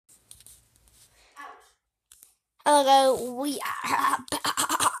Hello, we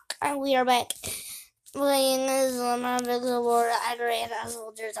are back playing some Invisible Atlanta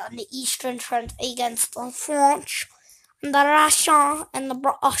soldiers on the Eastern Front against the French, the Russian, and the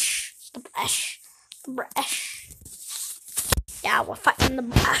British. The British. Yeah, we're fighting the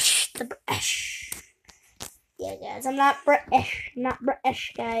British. Yeah, guys, I'm not British. I'm not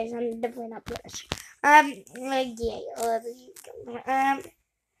British, guys. I'm definitely not British.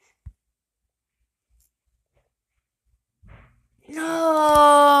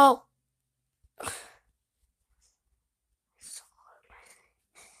 No!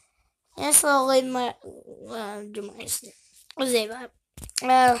 Yeah, slowly my do my Zeba.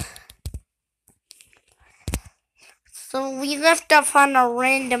 So we left off on a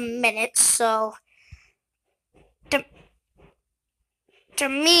random minute. So to to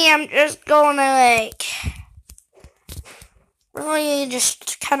me, I'm just gonna really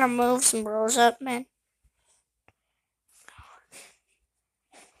just kind of move some bros up, man.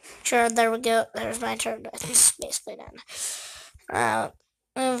 Sure, there we go. There's my turn. It's basically done.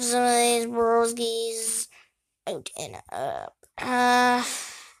 Move some of these broskies out and up.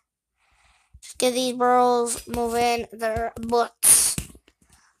 Just get these bros moving their butts.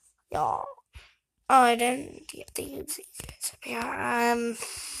 Y'all. Oh, I didn't get to use these guys up here.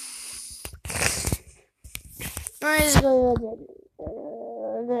 Let's go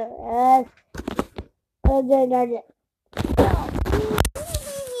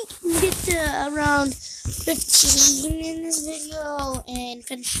get to around 15 in this video and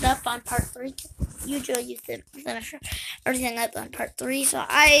finish it up on part 3. Usually you can finish everything up on part 3, so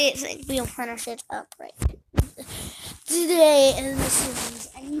I think we'll finish it up right today in this series,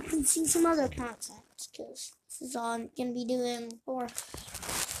 and you can see some other content because this is all I'm gonna be doing for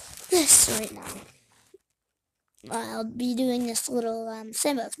this right now. I'll be doing this little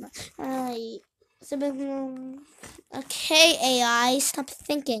sandbox mode. Okay, AI, stop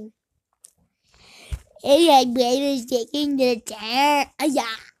thinking. AI brain is taking the time.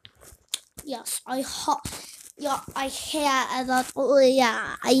 Yeah. Yes, I hear that. Oh,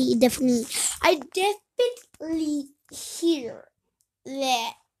 yeah, I definitely hear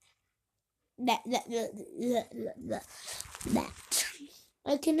that.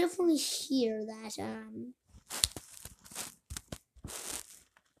 I can definitely hear that.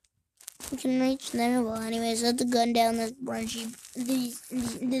 We can reach there. Well, anyways, let's gun down this Frenchy. The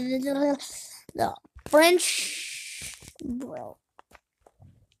French, bro.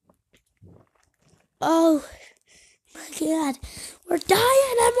 Oh my God, we're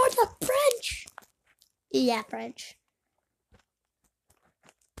dying, and we're the French. Yeah, French.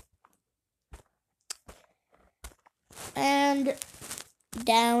 And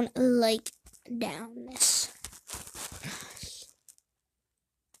down like down this.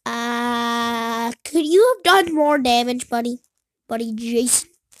 Could you have done more damage, buddy? Buddy Jason?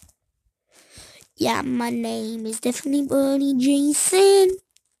 Yeah, my name is definitely Buddy Jason.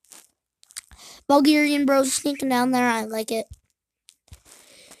 Bulgarian bros sneaking down there. I like it.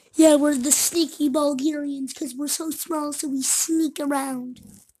 Yeah, we're the sneaky Bulgarians because we're so small, so we sneak around.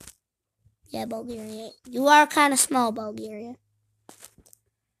 Yeah, Bulgaria. You are kind of small, Bulgaria.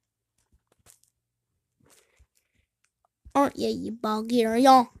 Aren't you, you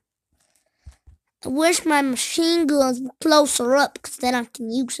Bulgarian? I wish my machine guns were closer up because then I can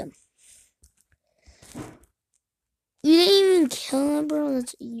use them. You didn't even kill him, bro.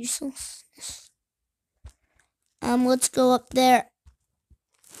 That's useless. Let's go up there.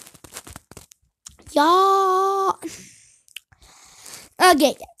 Yeah.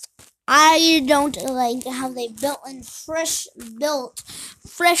 Okay, guys. I don't like how they built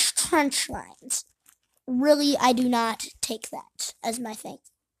fresh trench lines. Really, I do not take that as my thing.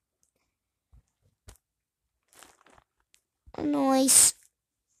 Nice.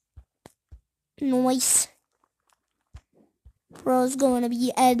 Bro's going to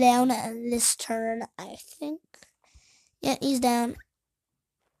be down this turn, I think. Yeah, he's down.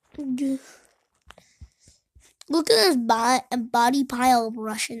 Look at this body pile of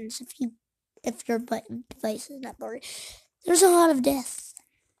Russians. If your device is not blurry, there's a lot of death.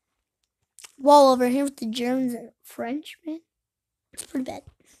 Wall over here with the Germans and French, man. It's pretty bad.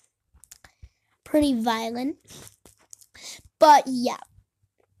 Pretty violent. But yeah.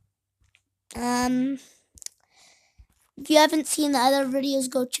 If you haven't seen the other videos,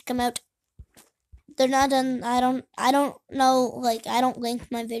 go check them out. They're not done. I don't know. Like, I don't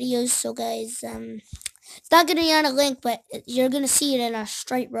link my videos, so guys, it's not gonna be on a link, but you're gonna see it in a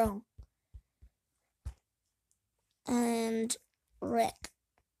straight row. And wreck.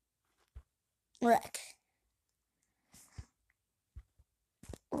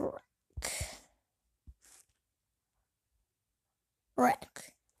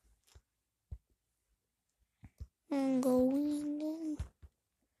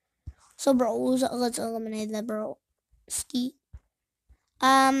 So, bros, let's eliminate the bro. Ski.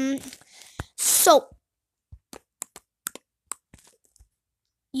 So,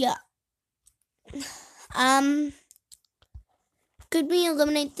 yeah. Could we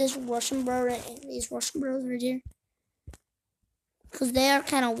eliminate this Russian bro, these Russian bros right here? Because they are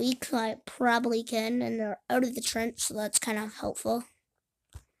kind of weak, so I probably can, and they're out of the trench, so that's kind of helpful.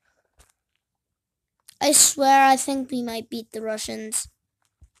 I swear, I think we might beat the Russians.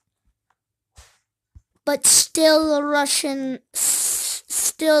 But still, the Russians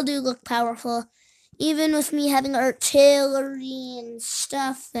still do look powerful. Even with me having artillery and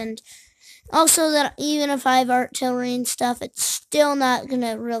stuff, and also that even if I have artillery and stuff, it's still not going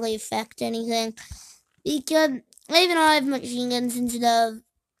to really affect anything. Because even though I have machine guns and stuff,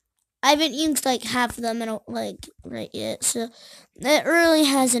 I haven't used like half of them right yet, so it really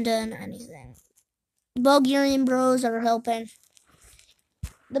hasn't done anything. Bulgarian bros are helping.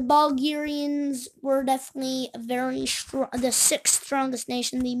 The Bulgarians were definitely very strong, the 6th strongest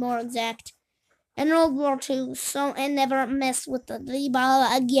nation, to be more exact, in World War II. So and never mess with the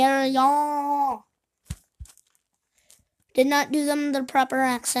Bulgarian. Did not do them the proper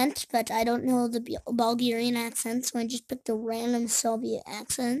accent, but I don't know the Bulgarian accent, so I just picked a random Soviet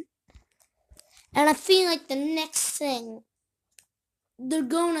accent. And I feel like the next thing, they're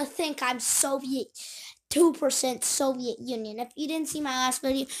gonna think I'm Soviet, 2% Soviet Union. If you didn't see my last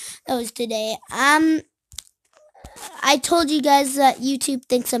video, that was today. I told you guys that YouTube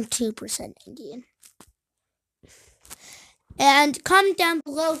thinks I'm 2% Indian. And comment down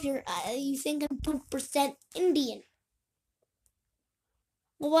below if you think I'm 2% Indian.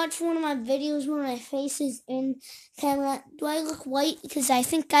 Watch one of my videos where my face is in camera. Do I look white? Because I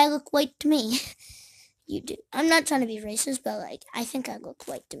think I look white to me. You do. I'm not trying to be racist, but like I think I look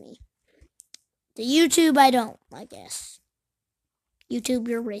white to me. The YouTube, I don't, I guess. YouTube,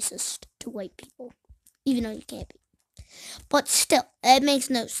 you're racist to white people. Even though you can't be. But still, it makes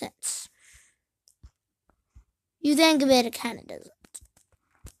no sense. You think of it, it kind of doesn't.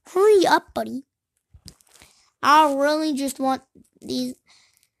 Hurry up, buddy. I really just want these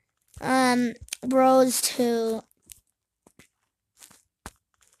bros to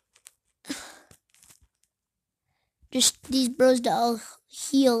these bros to all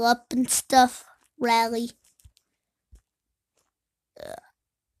heal up and stuff, rally.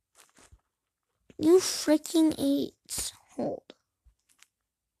 You freaking AIDS. Hold.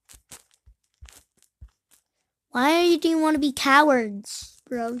 Why do you want to be cowards,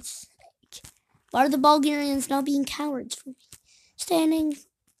 bros? Why are the Bulgarians not being cowards for me? Standing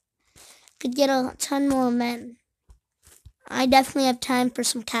could get a ton more men. I definitely have time for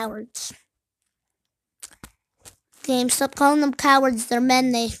some cowards. Game, stop calling them cowards. They're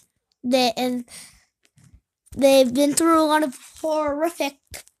men. They've been through a lot of horrific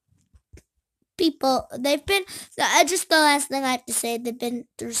people. They've been just the last thing I have to say. They've been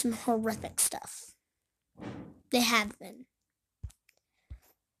through some horrific stuff. They have been.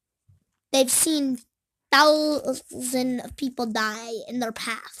 They've seen thousands of people die in their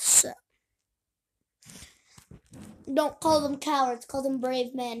paths. So. Don't call them cowards. Call them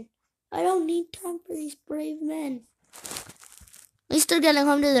brave men. I don't need time for these brave men. At least they're getting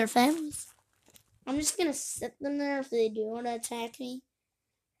home to their families. I'm just gonna sit them there if they do want to attack me.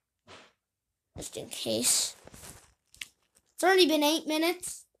 Just in case. It's already been 8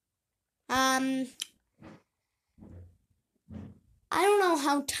 minutes. I don't know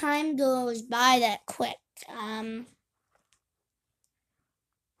how time goes by that quick.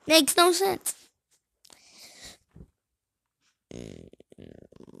 Makes no sense.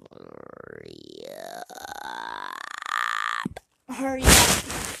 Hurry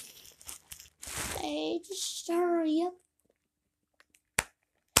up. Hey, just hurry up.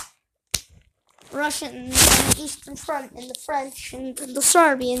 Russians on the Eastern Front and the French and the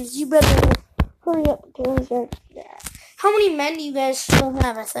Serbians, you better hurry up. How many men do you guys still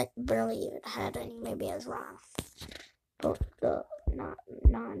have? I think barely even had any. Maybe I was wrong. But the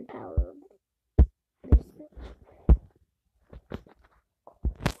non-power.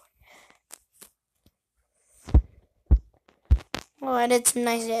 Oh, I did some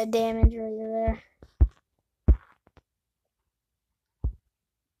nice damage right there.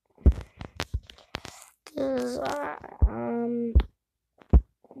 Cause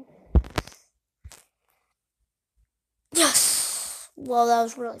yes. Well, that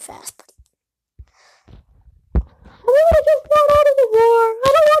was really fast. I just got out of the war. I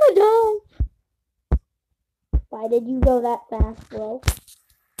don't want to die. Why did you go that fast, bro?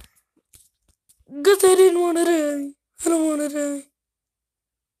 Because I didn't want to die. I don't want to die.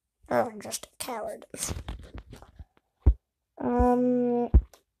 Oh, I'm just a coward.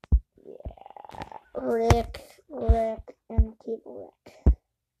 Rick, and keep Rick.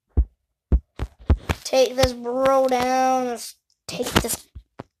 Take this bro down. Let's take this.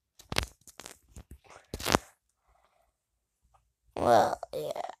 Well,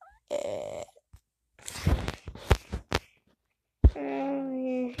 yeah.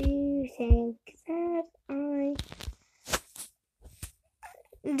 If you think that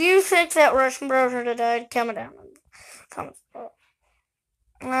do you think that Russian bros should have died? Comment down.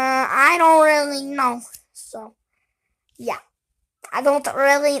 I don't really know. So, yeah. I don't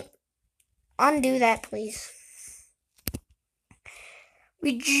really undo that, please.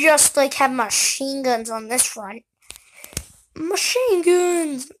 We just have machine guns on this front. Machine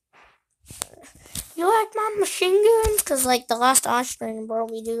guns! You like my machine guns? Because, the last Austrian bro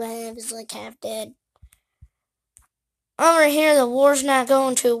we do have is, half dead. Over here, the war's not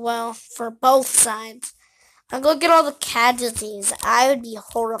going too well for both sides. Look at all the casualties. I would be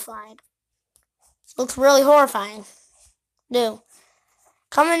horrified. It looks really horrifying. Do.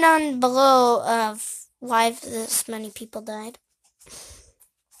 Comment down below of why this many people died.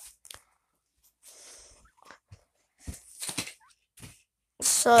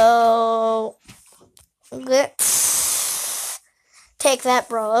 So, let's take that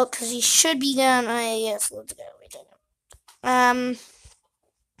bro out, because he should be down. Yes, let's go.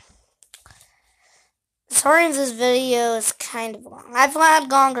 Sorry if this video is kind of long. I've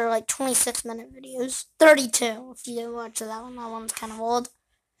had longer, 26-minute videos. 32, if you didn't watch that one. That one's kind of old.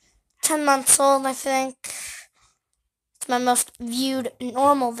 10 months old, I think. It's my most viewed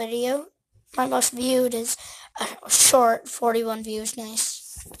normal video. My most viewed is short, 41 views,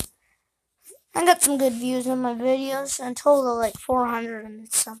 nice. I got some good views on my videos, in total 400 and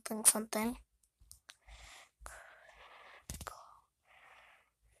something.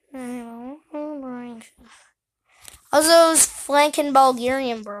 How's those flanking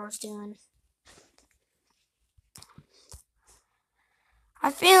Bulgarian bros doing?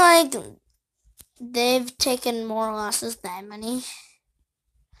 I feel like they've taken more losses than many.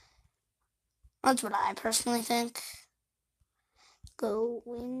 That's what I personally think. Go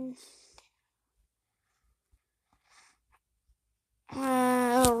win.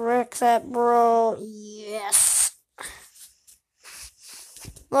 Rick that bro. Yes.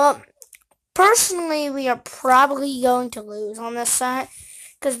 Well, personally, we are probably going to lose on this side,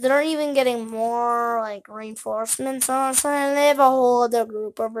 because they're even getting more reinforcements on the side, and they have a whole other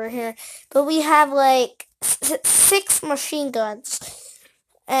group over here. But we have 6 machine guns,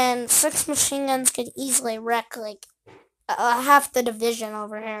 and 6 machine guns could easily wreck half the division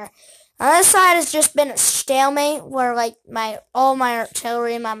over here. On this side has just been a stalemate where all my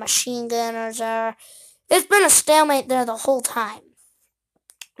artillery, my machine gunners are. It's been a stalemate there the whole time.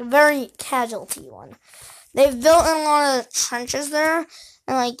 A very casualty one. They've built in a lot of the trenches there,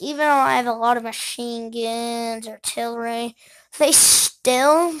 and even though I have a lot of machine guns, artillery, they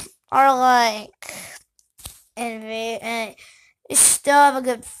still are and they still have a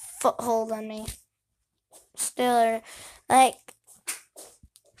good foothold on me. Still are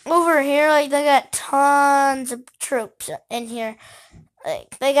over here, they got tons of troops in here.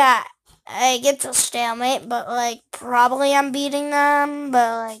 They got, it's a stalemate, but probably I'm beating them,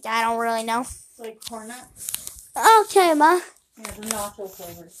 but I don't really know. Cornet? Okay, Ma. Yeah, the nacho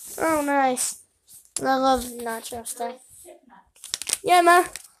flavor. Oh, nice. I love nacho stuff. Yeah, Ma.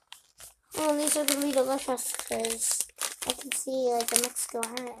 Oh, these are gonna be delicious, because I can see the Mexico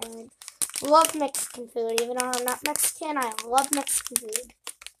hat, and I love Mexican food. Even though I'm not Mexican, I love Mexican food.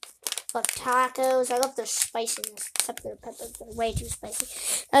 I love tacos. I love their spiciness, except their peppers. They're way too spicy.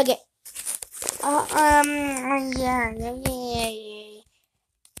 Okay.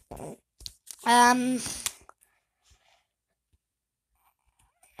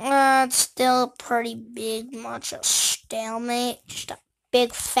 It's still pretty big, much a stalemate. Just a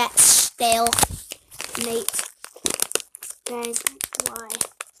big fat stalemate. Guys, why?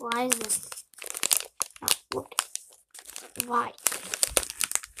 Why is this? Oh, look. Why?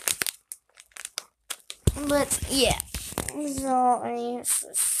 But yeah. So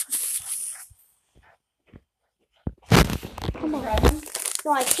come on.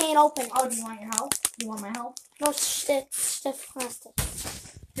 No, I can't open it. Oh, do you want your help? You want my help? No, stiff plastic.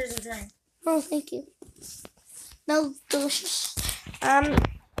 Here's a drink. Oh, thank you. No, delicious.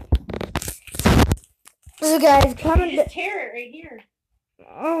 So guys, comment. Just tear it right here.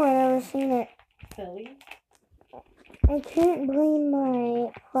 Oh, I never seen it. Silly. I can't blame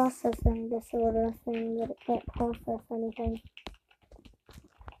my processing disorder thing that it can't process anything.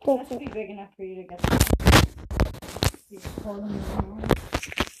 That must be big enough for you to get that. You just pour them in your mouth.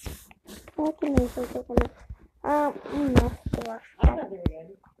 I can use it. No, Oh, they're good.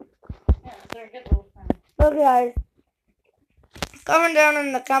 Yeah, they're good little friends. Okay, guys. Comment down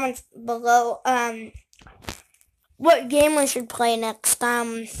in the comments below what game we should play next.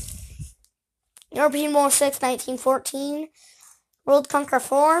 European War 6, 1914, World Conquer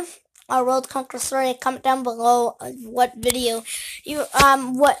 4, or World Conquer 3. Comment down below what video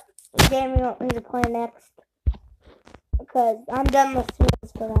what game you want me to play next. Because I'm done with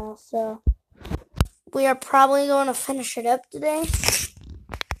series for now, so we are probably going to finish it up today.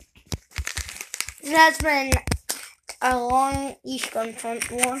 It has been a long Eastern Front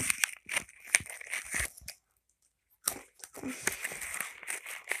war.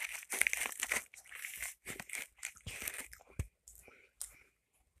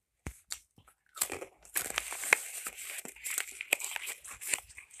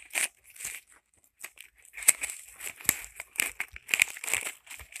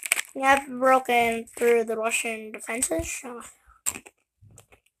 We have broken through the Russian defenses. So.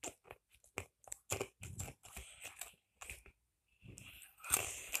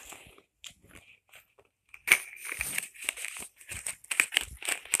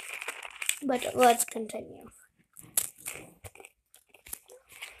 But let's continue.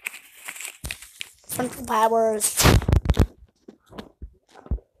 Central Powers.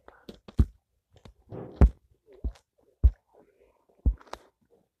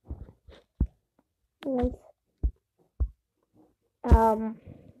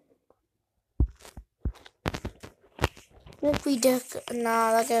 If we did,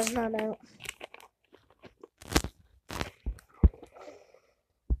 nah, that guy's not out.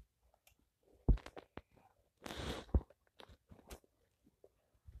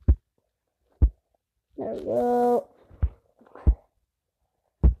 There we go.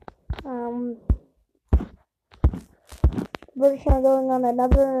 British are going on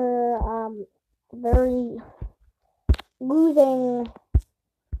another very losing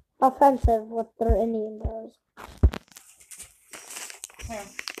offensive with their Indian bros. Here.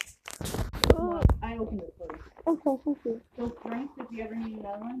 Well, I opened it for you. Okay, thank you. Those drinks, if you ever need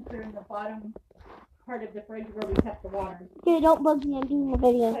another one, they're in the bottom part of the fridge where we kept the water. Okay, don't bug me, I'm doing a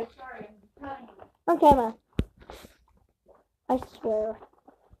video. Okay, sorry, I'm telling you. Okay, ma. I swear.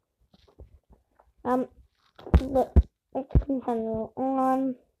 Look, let's continue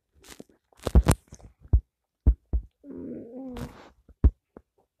on.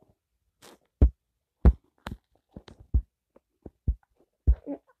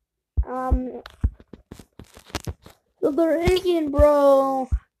 The Indian bro,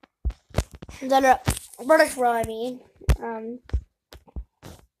 that are British bro, I mean,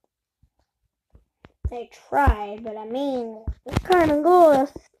 they tried, but I mean, it's kind of good.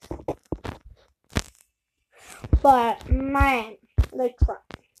 But man, they tried.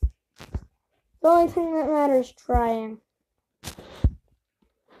 The only thing that matters is trying. This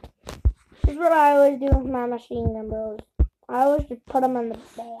is what I always do with my machine gun bros. I always just put them in the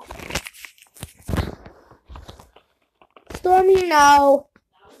back. Stormy, no.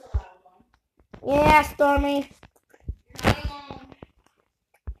 Yeah, Stormy.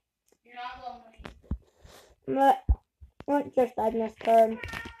 You're not alone. But what just died this turn?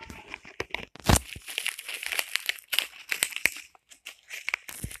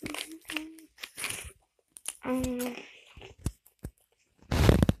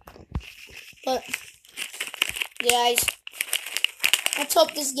 But guys, let's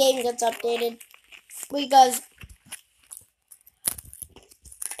hope this game gets updated because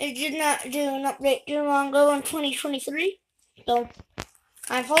it did not do an update too long ago in 2023. So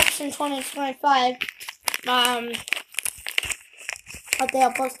I have hopes in 2025 that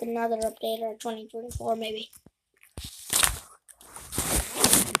they'll post another update or 2024 maybe.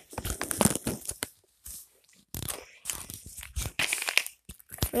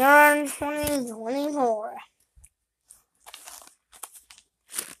 We are in 2024.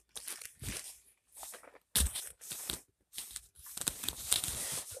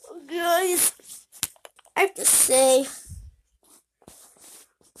 Guys, I have to say,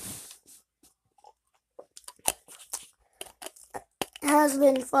 it has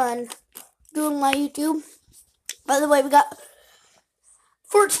been fun doing my YouTube. By the way, we got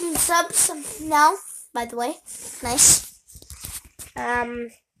 14 subs now, by the way. Nice.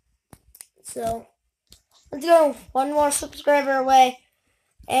 So let's go. One more subscriber away,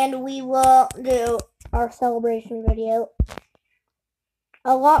 and we will do our celebration video.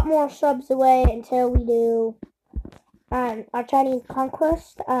 A lot more subs away until we do our Chinese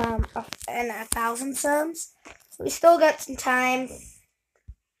conquest and 1,000 subs. So we still got some time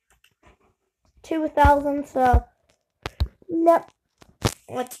to 1,000. So yep,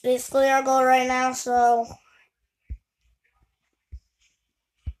 that's basically our goal right now. So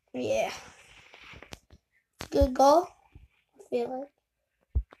Yeah. Good goal. I feel like.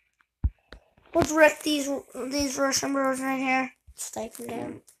 Let's wreck these Russian bros right here. Stay from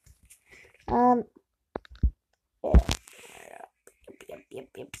them. Yeah. Yep.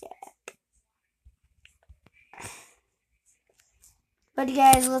 But you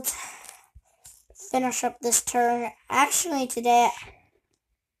guys, let's finish up this turn. Actually, today,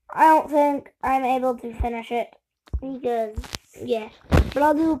 I don't think I'm able to finish it because, yeah. But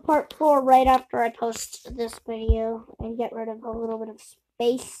I'll do part 4 right after I post this video and get rid of a little bit of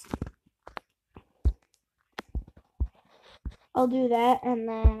space. I'll do that and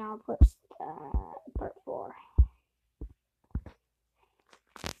then I'll post part 4.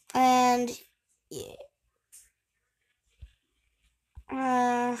 And, yeah.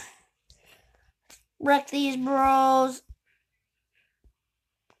 Wreck these bros.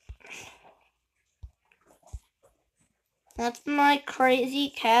 That's my crazy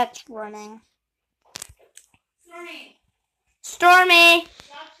cats running. Stormy!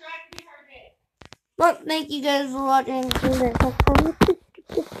 Well, thank you guys for watching.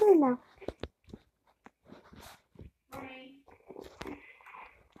 It's turn now.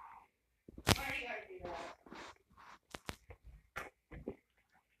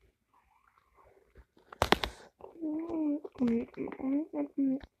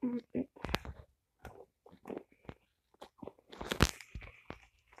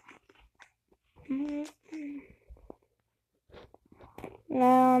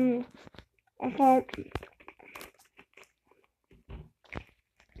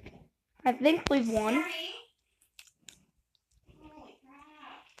 I think we've won.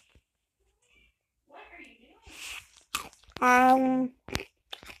 What are you doing?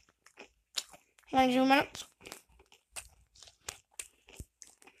 22 minutes.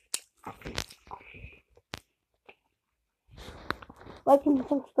 Like and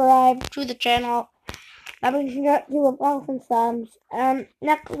subscribe to the channel. That brings me up to 1,000 subs.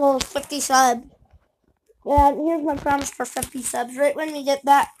 Next goal is 50 subs. And here's my promise for 50 subs. Right when we get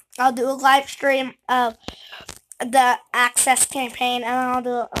that, I'll do a live stream of the Access campaign, and I'll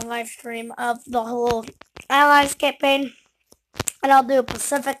do a live stream of the whole Allies campaign, and I'll do a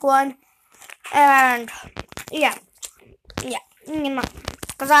Pacific one. And yeah,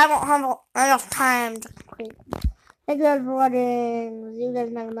 because I won't have enough time to complete. Thank you guys for watching. See you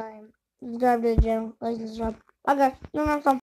guys next time. Subscribe to the channel. Like and subscribe. Okay, see you next time.